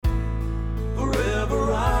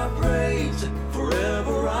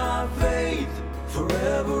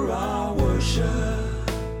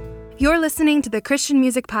You're listening to the Christian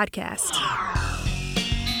Music Podcast.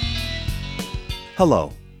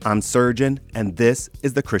 Hello, I'm Surgeon, and this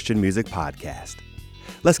is the Christian Music Podcast.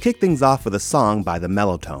 Let's kick things off with a song by the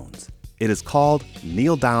Mellotones. It is called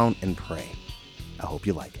Kneel Down and Pray. I hope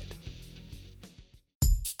you like it.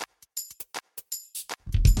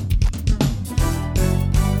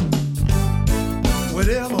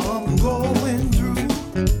 Whatever I'm going through,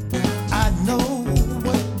 I know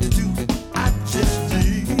what to do. I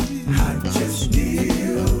just need,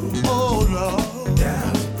 oh Lord,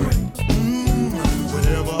 down to pray.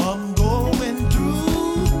 Whatever I'm going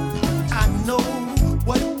through, I know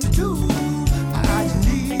what to do. I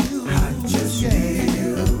just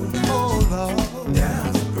need, oh Lord,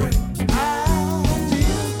 down to pray. I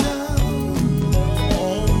kneel down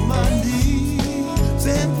on my knees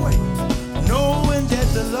and pray, knowing that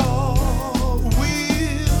the Lord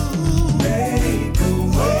will make a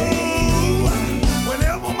way.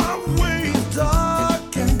 Whenever my way is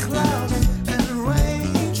dark and cloudy and the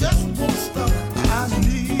rain just won't stop, I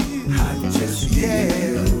just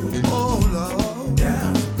need, oh Lord,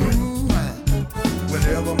 down.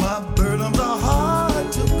 Whenever my burdens are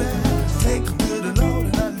hard to bear, take them to the Lord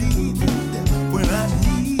and I leave them there. When I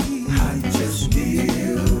just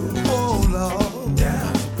need, oh Lord,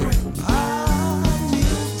 down.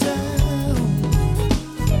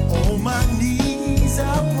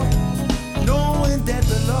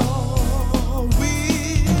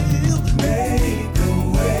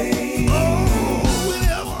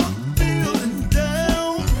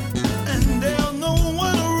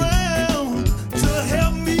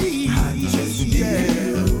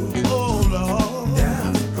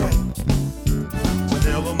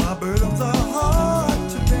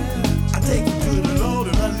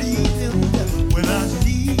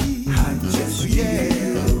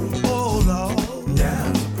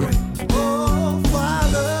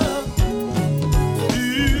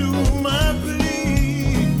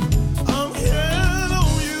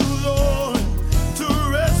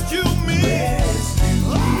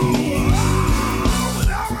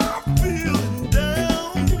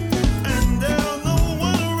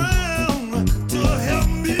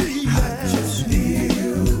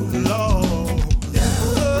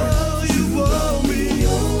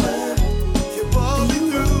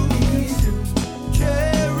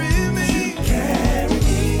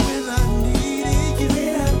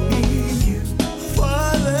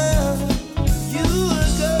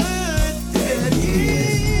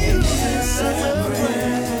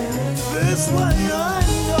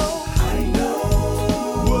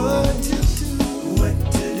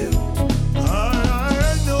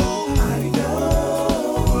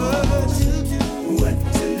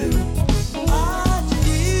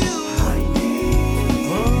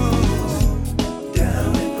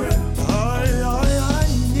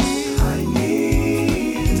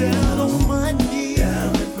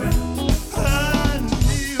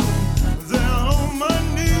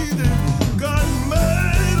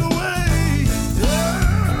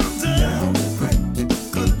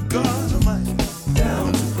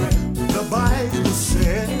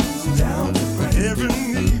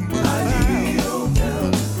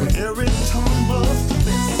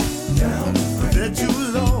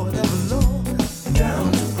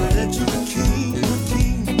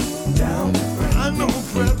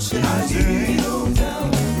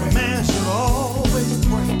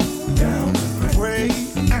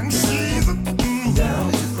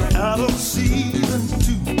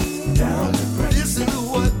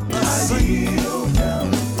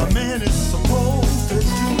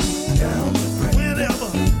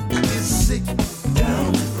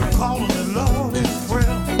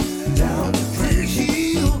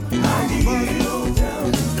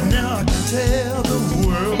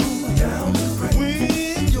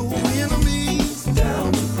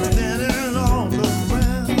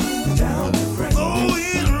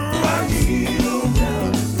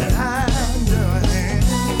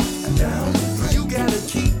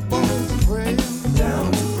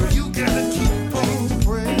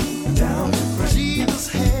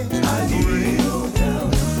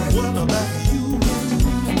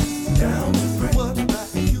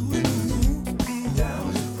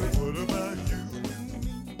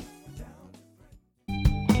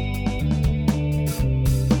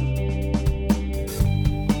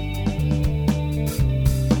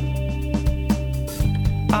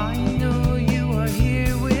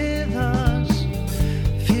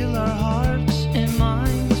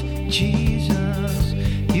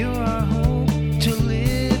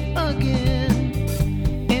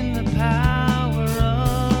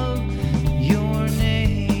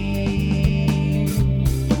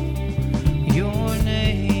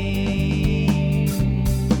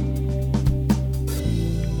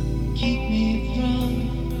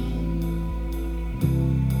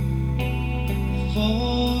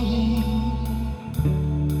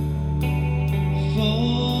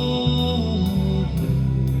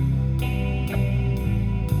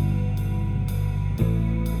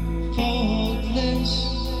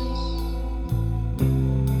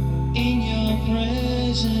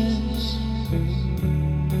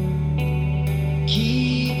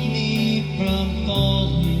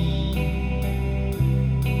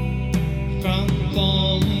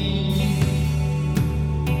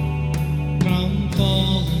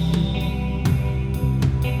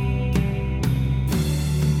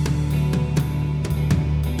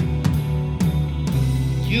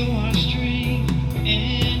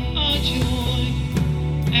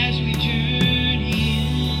 As we journey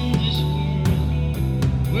in this world,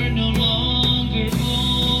 we're no longer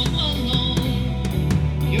all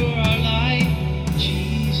alone. You're our light,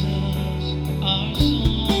 Jesus, our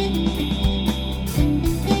song,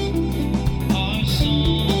 our song.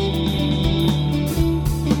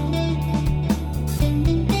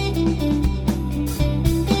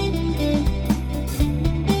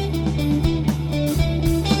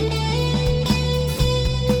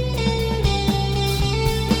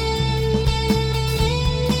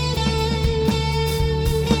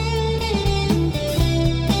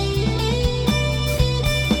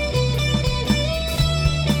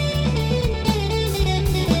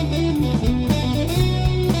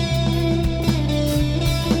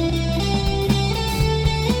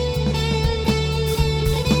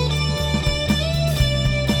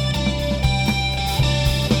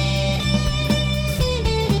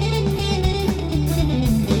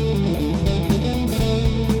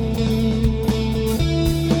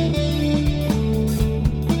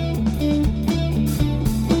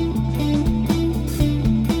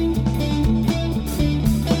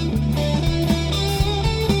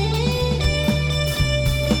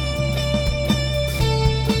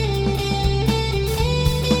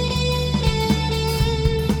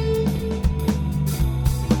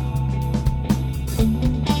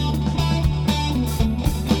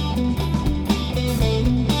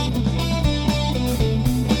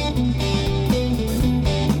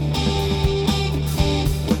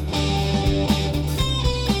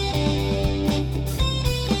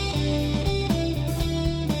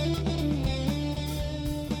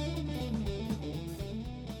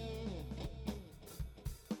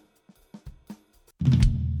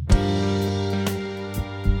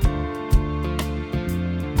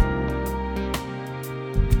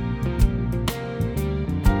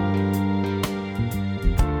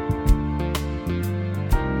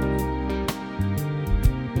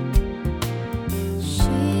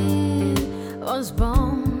 Was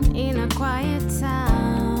born in a quiet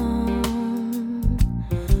town,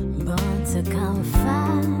 born to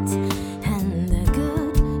comfort and a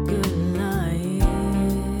good life.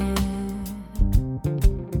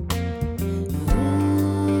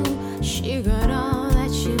 Ooh, she got all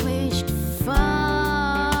that she wished for.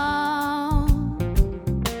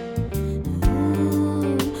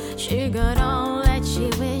 Ooh, she got all that she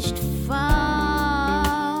wished for.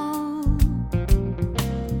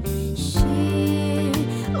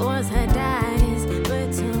 Her daddy's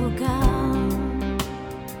little girl,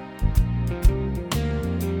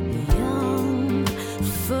 young,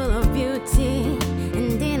 full of beauty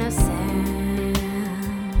and innocence.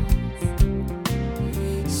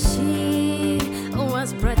 She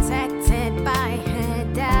was protected by her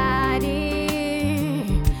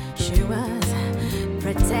daddy. She was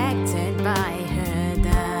protected by her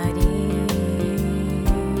daddy.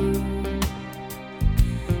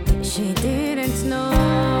 She didn't know.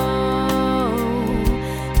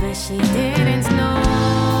 She didn't know,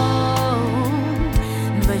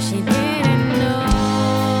 but she didn't know.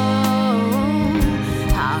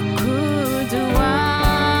 How could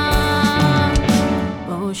one?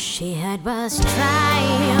 Oh, she had was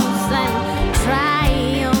triumphs and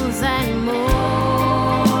more.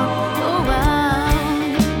 Oh,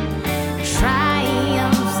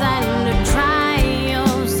 triumphs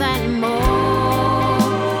and more.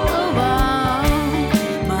 Oh,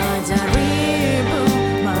 Majaribu.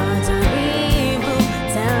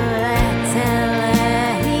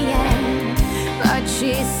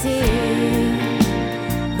 She sees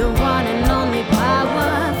the one and only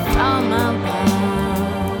power from above.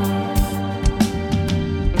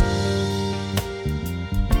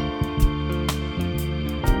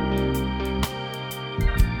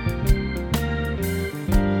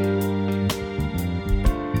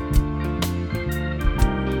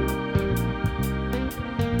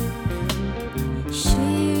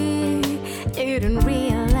 She didn't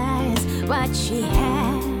realize what she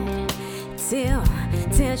had till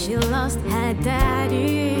she lost her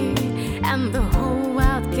daddy, and the whole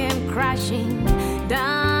world came crashing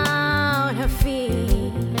down her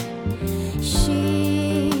feet.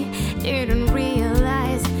 She didn't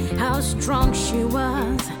realize how strong she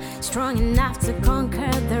was, strong enough to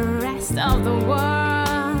conquer the rest of the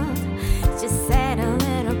world. She said a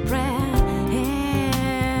little prayer,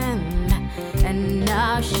 and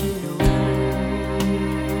now she knows.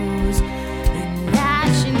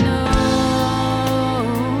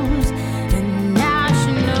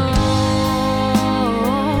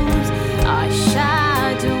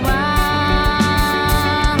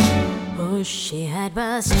 She had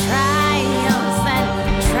was triumphs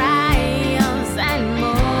and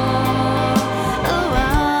more. Oh,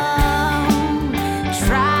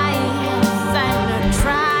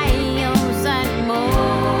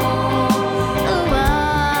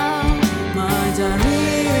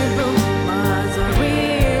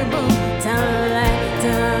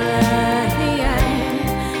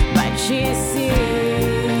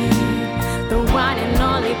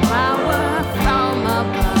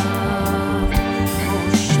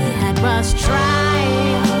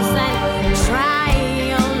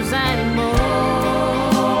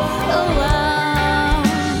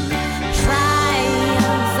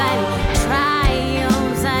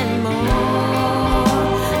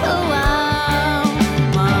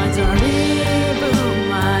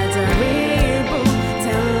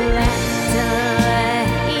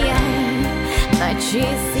 she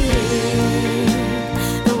sees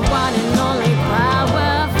the one and only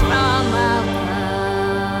power from above.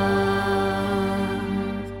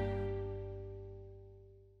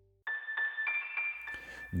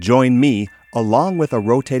 Join me, along with a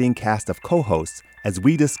rotating cast of co-hosts, as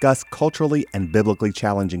we discuss culturally and biblically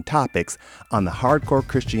challenging topics on the Hardcore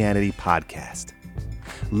Christianity podcast.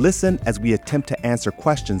 Listen as we attempt to answer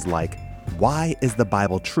questions like, why is the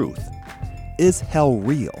Bible truth? Is hell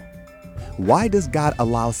real? Why does God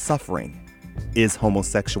allow suffering? Is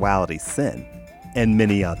homosexuality sin? And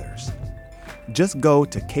many others. Just go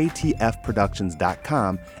to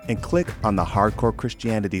ktfproductions.com and click on the Hardcore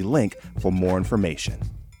Christianity link for more information.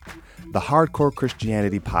 The Hardcore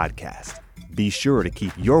Christianity Podcast. Be sure to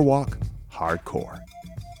keep your walk hardcore.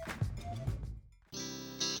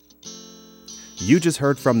 You just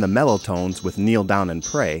heard from the Mellotones with Kneel Down and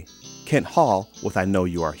Pray, Kent Hall with I Know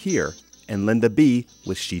You Are Here, and Linda B.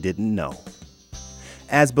 with She Didn't Know.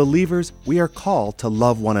 As believers, we are called to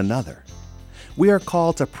love one another. We are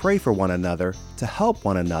called to pray for one another, to help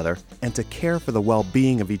one another, and to care for the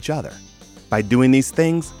well-being of each other. By doing these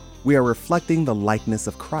things, we are reflecting the likeness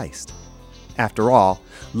of Christ. After all,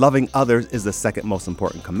 loving others is the second most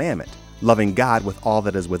important commandment, loving God with all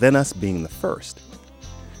that is within us being the first.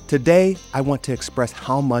 Today, I want to express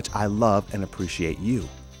how much I love and appreciate you.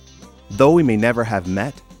 Though we may never have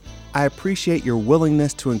met, I appreciate your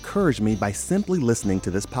willingness to encourage me by simply listening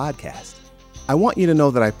to this podcast. I want you to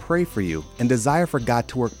know that I pray for you and desire for God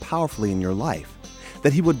to work powerfully in your life,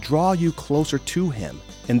 that He would draw you closer to Him,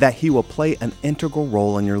 and that He will play an integral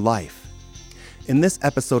role in your life. In this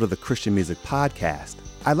episode of the Christian Music Podcast,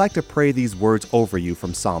 I'd like to pray these words over you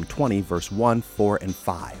from Psalm 20, verse 1, 4, and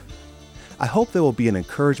 5. I hope they will be an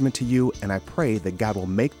encouragement to you, and I pray that God will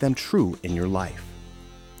make them true in your life.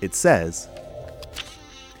 It says,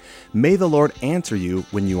 "May the Lord answer you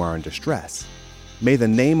when you are in distress. May the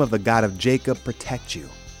name of the God of Jacob protect you.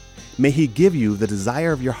 May He give you the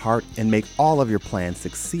desire of your heart and make all of your plans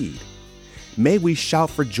succeed. May we shout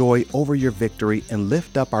for joy over your victory and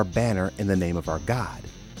lift up our banner in the name of our God.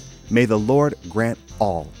 May the Lord grant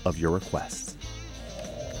all of your requests."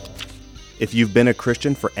 If you've been a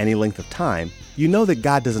Christian for any length of time, you know that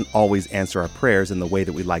God doesn't always answer our prayers in the way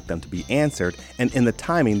that we'd like them to be answered and in the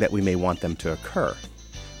timing that we may want them to occur.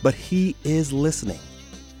 But He is listening.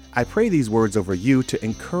 I pray these words over you to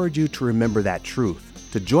encourage you to remember that truth,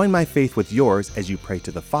 to join my faith with yours as you pray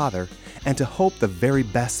to the Father, and to hope the very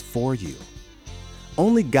best for you.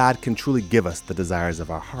 Only God can truly give us the desires of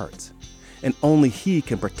our hearts, and only He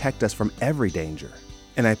can protect us from every danger.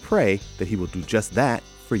 And I pray that He will do just that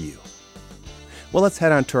for you. Well, let's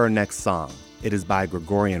head on to our next song. It is by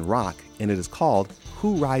Gregorian Rock, and it is called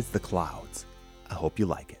Who Rides the Clouds. I hope you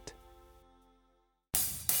like it.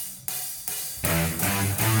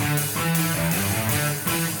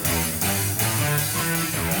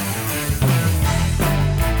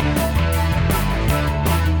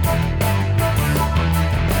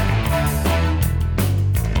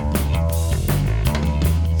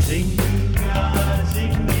 Sing to God,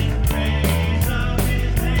 sing in praise of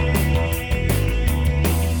His name.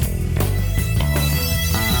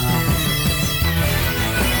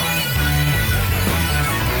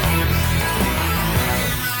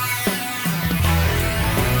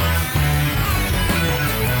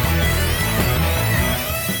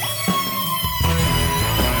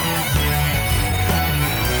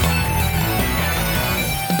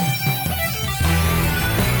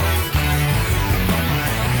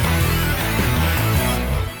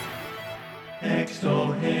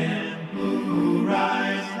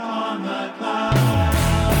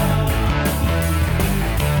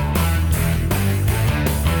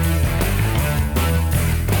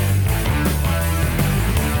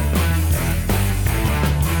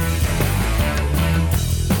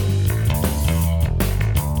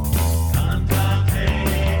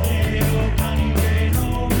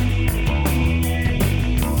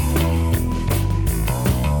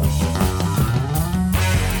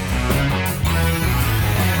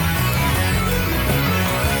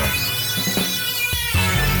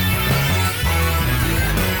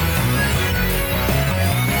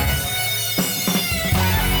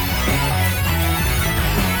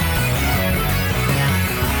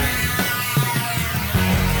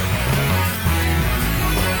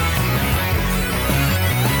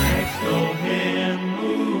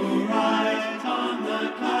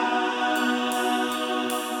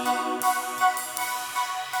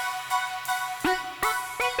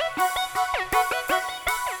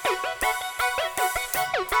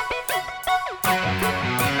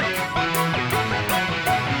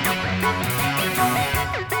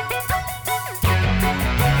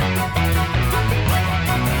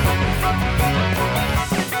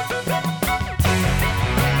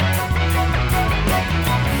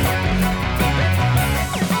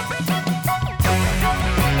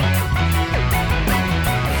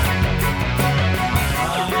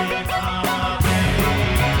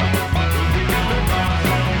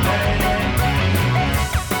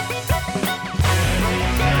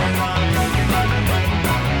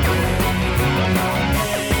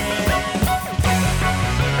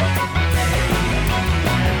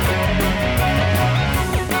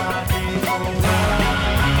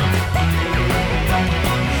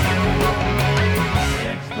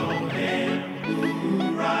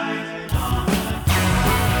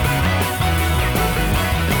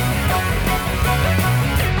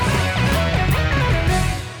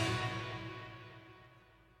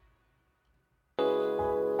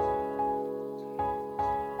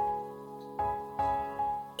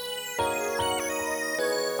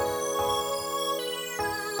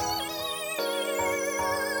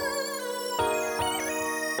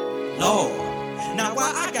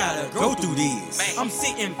 I gotta go through these. I'm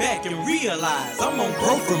sitting back and realize I'm on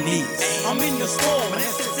growth from these. I'm in the storm and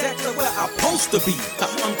that's exactly where I'm supposed to be.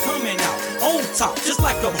 I'm coming out on top just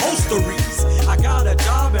like upholsteries. I got a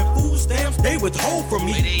job and food stamps they withhold from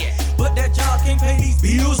me. But that job can't pay these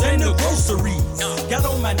bills and the groceries. Got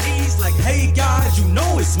on my knees like, hey guys, you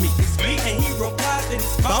know it's me. And he replied that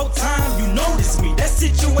it's about time you notice me. That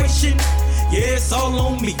situation, yeah, it's all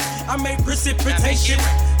on me. I made precipitation,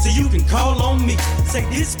 so you can call on me. Say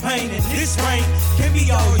this pain and this rain can be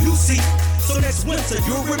all you see. So next winter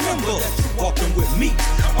you'll remember that you're walking with me.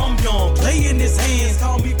 I'm young, play in his hands,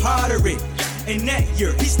 call me pottery. And that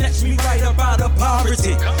year, he snatched me right up out of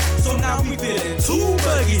poverty. So now we feeling 2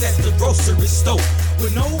 buggies at the grocery store.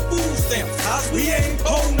 With no food stamps, cause we ain't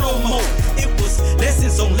poor no more. It was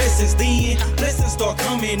lessons on lessons then. Blessings start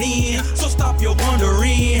coming in. So stop your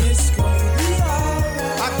wondering. It's gonna be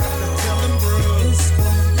alright. I gotta tell him, bro. It's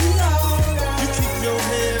gonna be alright. You keep your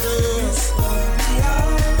head up. It's gonna be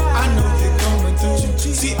alright. I know you're going through.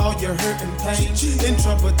 See all your hurt and pain. In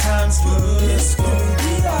troubled times, but it's gonna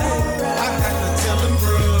be alright. I gotta tell him,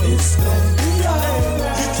 bro. It's gonna be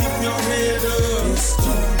alright. You keep your head up. It's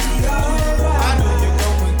gonna be alright. I know you're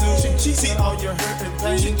going through. See all your hurt and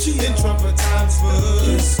pain. In troubled times, but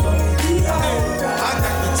it's gonna be alright. I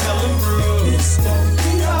gotta tell him, bro. It's gonna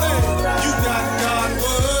be alright. You got God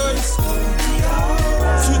word. It's gonna be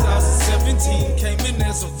alright. 2017 came in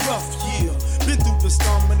as a rough year. Been through the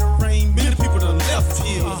storm and the rain. Many people done left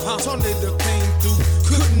here. Tornado came through.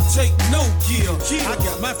 Couldn't take no gear. I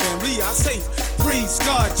got my family, I say, praise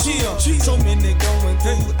God, chill. So many going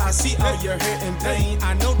through, I see all your hurt and pain.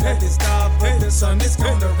 I know that it's dark, but the sun is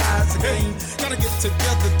gonna rise again. Gotta get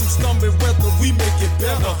together through stormy weather, we make it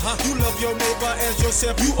better. You love your neighbor as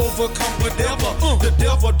yourself, you overcome whatever. The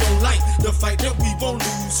devil don't like the fight that we won't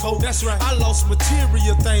lose hope. That's right. I lost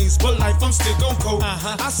material things, but life I'm still gon' cope.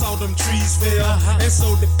 I saw them trees fail, and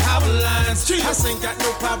so the power lines. I ain't got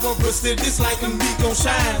no power, but still this light in me gon'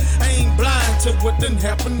 shine. I ain't blind to what done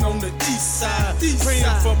happened on the east side. Praying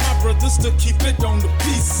for my brothers to keep it on the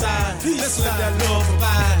peace side. Let's let that love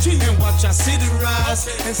abide and watch our city rise.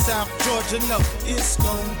 And South Georgia know it's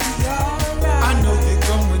gonna be alright. I know you're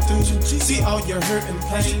going through. See all your hurt and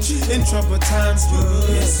pain. In troubled times, but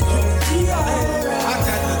it's gonna be alright. I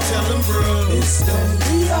gotta tell him, bro. It's gonna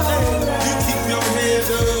be alright. You keep your head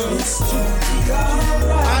up. It's gonna be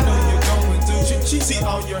alright. I know you're going through. See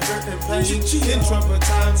all your hurt and pain. In troubled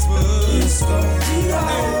times, but it's gonna be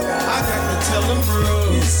alright. I gotta tell him,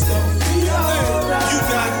 bro. It's gonna be alright. You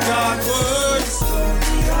got God word. It's gonna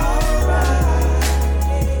be alright.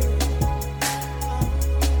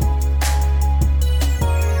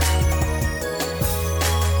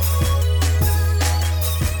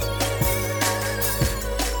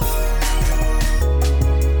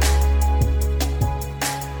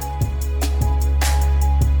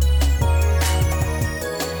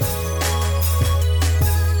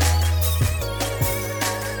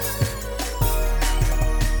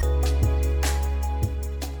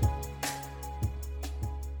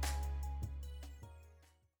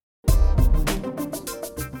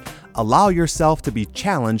 Allow yourself to be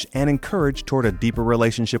challenged and encouraged toward a deeper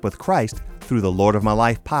relationship with Christ through the Lord of My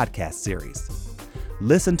Life podcast series.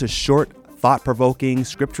 Listen to short, thought-provoking,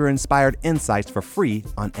 scripture-inspired insights for free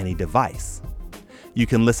on any device. You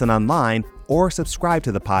can listen online or subscribe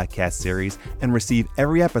to the podcast series and receive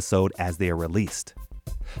every episode as they are released.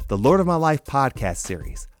 The Lord of My Life podcast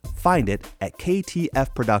series. Find it at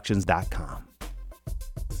ktfproductions.com.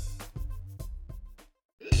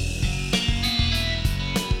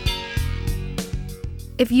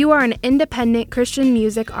 If you are an independent Christian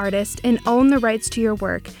music artist and own the rights to your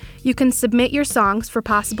work, you can submit your songs for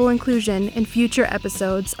possible inclusion in future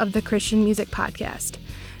episodes of the Christian Music Podcast.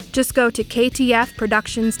 Just go to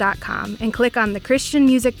ktfproductions.com and click on the Christian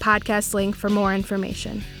Music Podcast link for more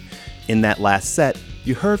information. In that last set,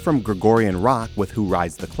 you heard from Gregorian Rock with Who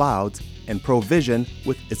Rides the Clouds and Provision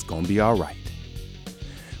with It's Gonna Be Alright.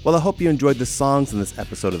 Well, I hope you enjoyed the songs in this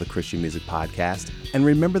episode of the Christian Music Podcast, and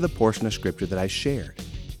remember the portion of scripture that I shared.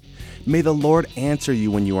 May the Lord answer you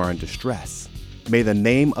when you are in distress. May the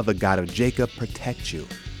name of the God of Jacob protect you.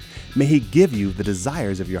 May He give you the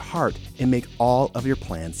desires of your heart and make all of your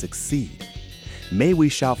plans succeed. May we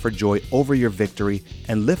shout for joy over your victory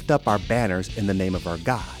and lift up our banners in the name of our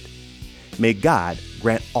God. May God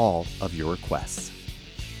grant all of your requests.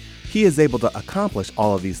 He is able to accomplish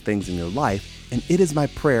all of these things in your life, and it is my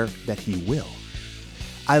prayer that He will.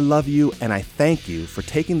 I love you, and I thank you for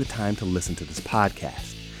taking the time to listen to this podcast.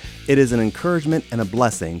 It is an encouragement and a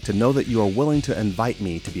blessing to know that you are willing to invite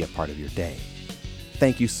me to be a part of your day.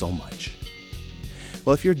 Thank you so much. Well,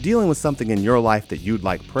 Well, if you're dealing with something in your life that you'd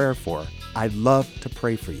like prayer for, I'd love to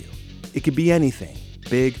pray for you. It could be anything,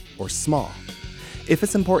 big or small. If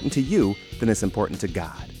it's important to you, then it's important to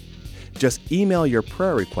God. Just email your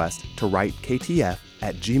prayer request to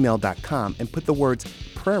writektf@gmail.com and put the words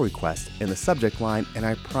prayer request in the subject line, and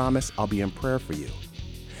I promise I'll be in prayer for you.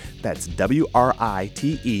 That's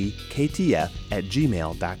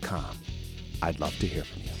writektf@gmail.com. I'd love to hear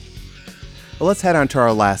from you. Well, let's head on to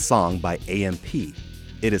our last song by AMP.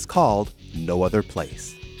 It is called No Other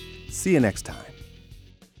Place. See you next time.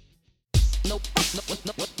 No other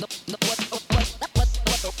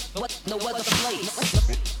place.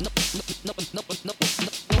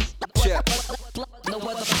 No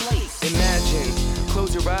other place. Imagine,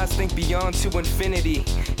 close your eyes, think beyond to infinity.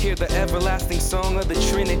 Hear the everlasting song of the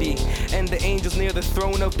Trinity, and the angels near the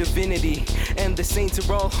throne of divinity, and the saints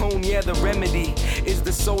are all home. Yeah, the remedy is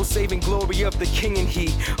the soul-saving glory of the King, and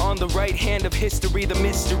He on the right hand of history, the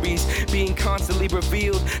mysteries being constantly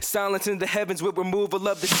revealed. Silence in the heavens with removal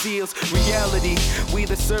of the seals. Reality, we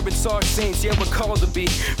the servants are saints. Yeah, we're called to be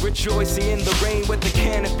rejoicing in the rain with the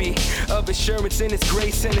canopy of assurance in His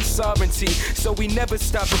grace and His sovereignty. So we never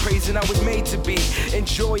stop praising. I was made to be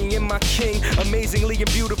enjoying in my King, amazingly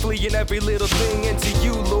and beautifully in every little thing. And to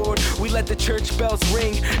you, Lord, we let the church bells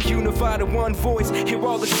ring, unified in one voice. Hear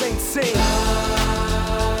all the saints sing.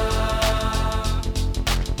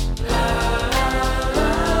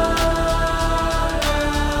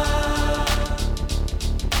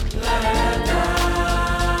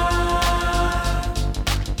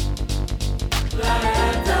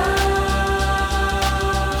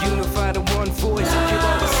 Unified in one voice. Hear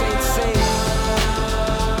all the saints sing.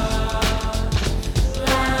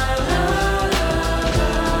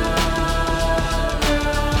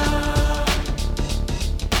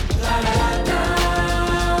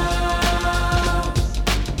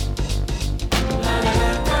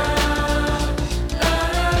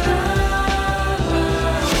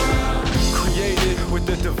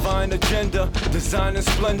 Divine agenda, design and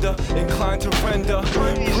splendor, inclined to render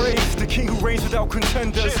praise the King who reigns without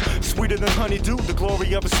contenders. Sweeter than honeydew, the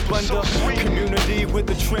glory of His splendor. Community with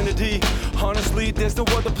the Trinity. Honestly, there's no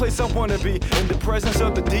other place I wanna be. In the presence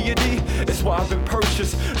of the deity, it's why I've been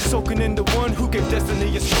purchased. Soaking in the one who gave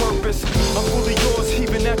destiny its purpose. I'm fully yours,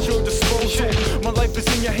 even at your disposal. My life is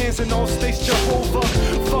in your hands in all states, Jehovah.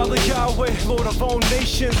 Father Yahweh, Lord of all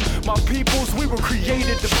nations. My peoples, we were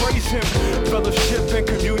created to praise Him. Fellowship and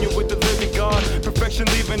communion with the living God. Perfection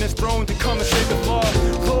leaving His throne to come and save the law.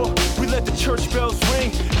 Lord, we let the church bells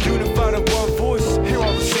ring. Unified in one voice, hear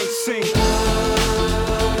all the saints sing.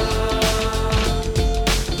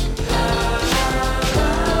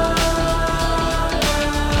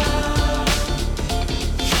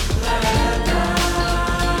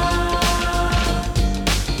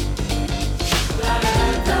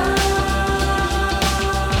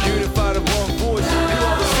 Unified in one voice, hear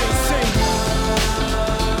all the saints sing.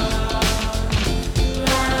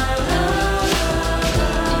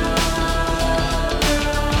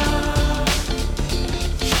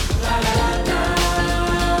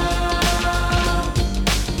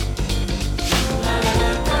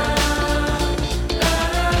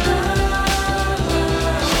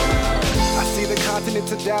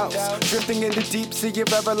 To doubts, drifting in the deep sea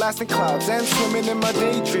of everlasting clouds, and swimming in my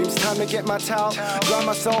daydreams. Time to get my towel, dry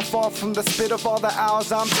myself off from the spit of all the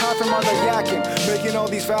owls. I'm tired from all the yakking, making all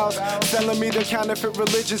these vows, selling me the counterfeit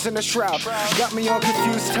religions in a shroud. Got me all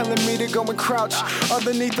confused, telling me to go and crouch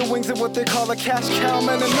underneath the wings of what they call a cash cow.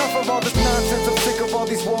 Man, enough of all this nonsense. I'm sick of all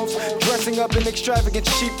these wolves dressing up in extravagant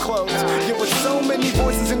sheep clothes. Yet with so many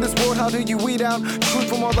voices in this world, how do you weed out truth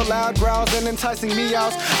from all the loud growls and enticing me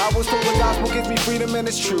out? I was told the gospel gives me freedom, and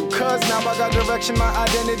it's true, cause now I got direction, my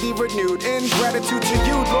identity renewed. In gratitude to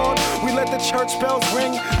you, Lord, we let the church bells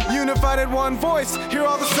ring. Unified in one voice, hear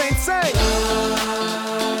all the saints say.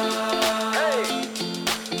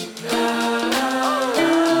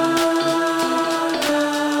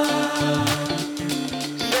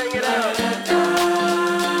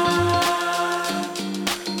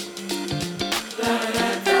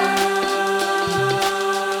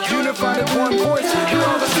 Unified in one voice, hear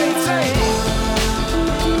all the saints say.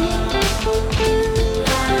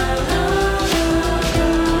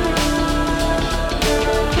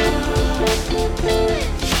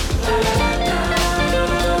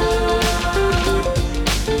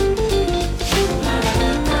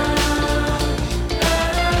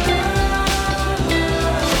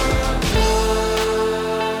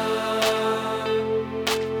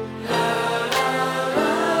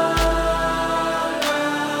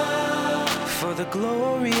 For the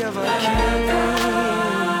glory of our King,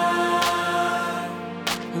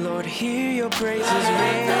 Lord, hear your praises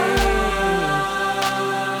ring.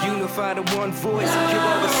 Unified in one voice, hear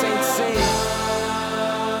all the saints sing.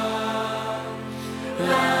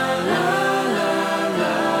 La, la, la,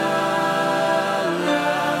 la,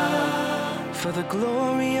 la. For the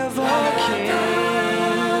glory of our King,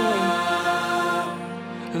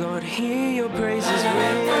 Lord, hear your praises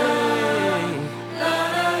ring.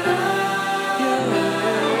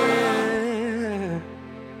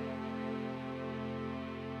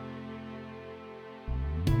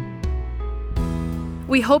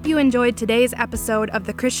 We hope you enjoyed today's episode of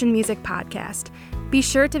the Christian Music Podcast. Be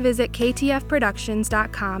sure to visit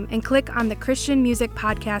ktfproductions.com and click on the Christian Music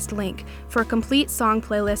Podcast link for a complete song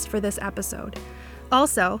playlist for this episode.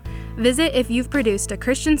 Also, visit if you've produced a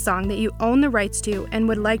Christian song that you own the rights to and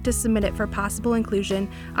would like to submit it for possible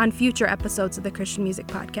inclusion on future episodes of the Christian Music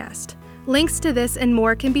Podcast. Links to this and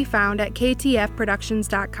more can be found at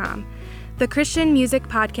ktfproductions.com. The Christian Music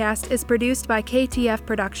Podcast is produced by KTF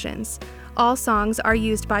Productions. All songs are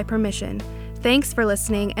used by permission. Thanks for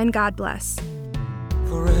listening, and God bless.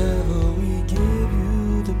 Forever